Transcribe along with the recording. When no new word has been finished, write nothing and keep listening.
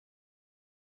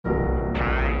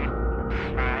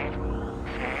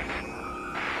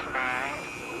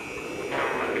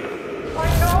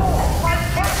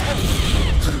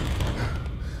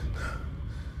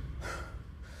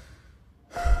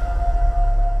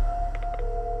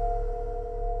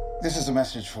This is a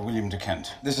message for William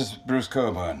Dukent. This is Bruce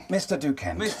Cogburn. Mr.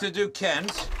 Dukent. Mr.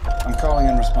 Dukent? I'm calling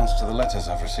in response to the letters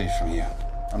I've received from you.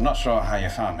 I'm not sure how you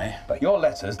found me. But your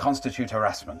letters constitute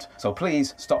harassment, so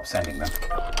please stop sending them.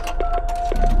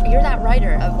 You're that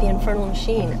writer of the Infernal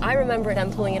Machine. I remember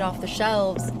them pulling it off the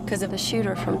shelves because of the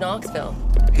shooter from Knoxville.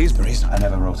 He's the reason I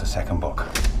never wrote a second book.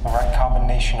 The right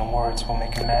combination of words will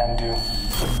make a man do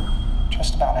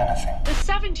just about anything. The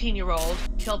 17-year-old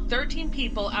killed 13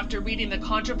 people after reading the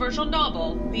controversial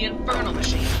novel, The Infernal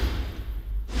Machine.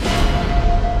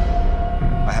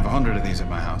 I have 100 of these at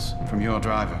my house. From your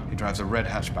driver. He drives a red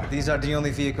hatchback. These are the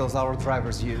only vehicles our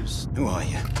drivers use. Who are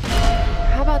you?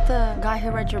 How about the guy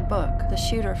who read your book, the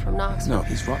shooter from Knoxville? No,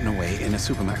 he's rotten away in a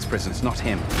Supermax prison. It's not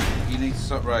him. You need to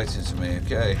stop writing to me,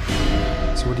 okay?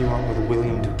 So what do you want with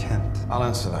William Dukent? I'll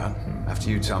answer that after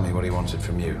you tell me what he wanted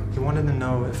from you. He wanted to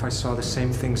know if I saw the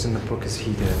same things in the book as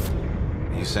he did.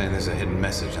 Are you saying there's a hidden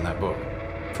message in that book?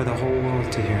 For the whole world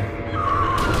to hear.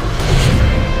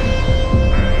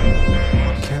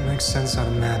 You can't make sense out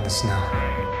of madness now.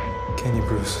 Can you,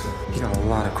 Bruce? You got a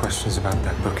lot of questions about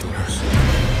that book of yours.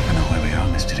 I know where we are,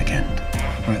 Mr. Dukent.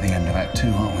 We're at the end of Act 2,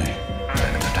 aren't we?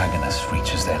 Where the protagonist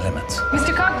reaches their limits.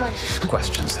 Mr. Cogburn!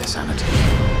 Questions their sanity.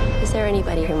 Is there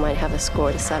anybody who might have a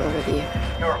score to settle with you?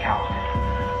 You're a coward.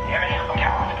 You hear me? I'm a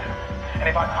coward. And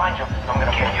if I find you, I'm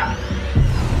gonna kill you.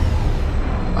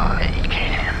 I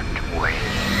can't wait.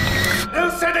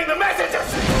 Who's sending the messages?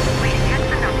 Please check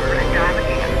the number and dial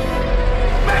again.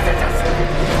 Messages!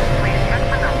 Please check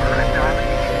the number and dial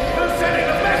again. Who's sending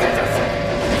the messages?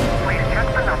 Please check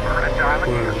the number and dial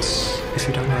again. Words, if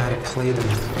you don't know how to play them,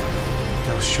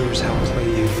 they'll sure as hell play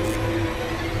you.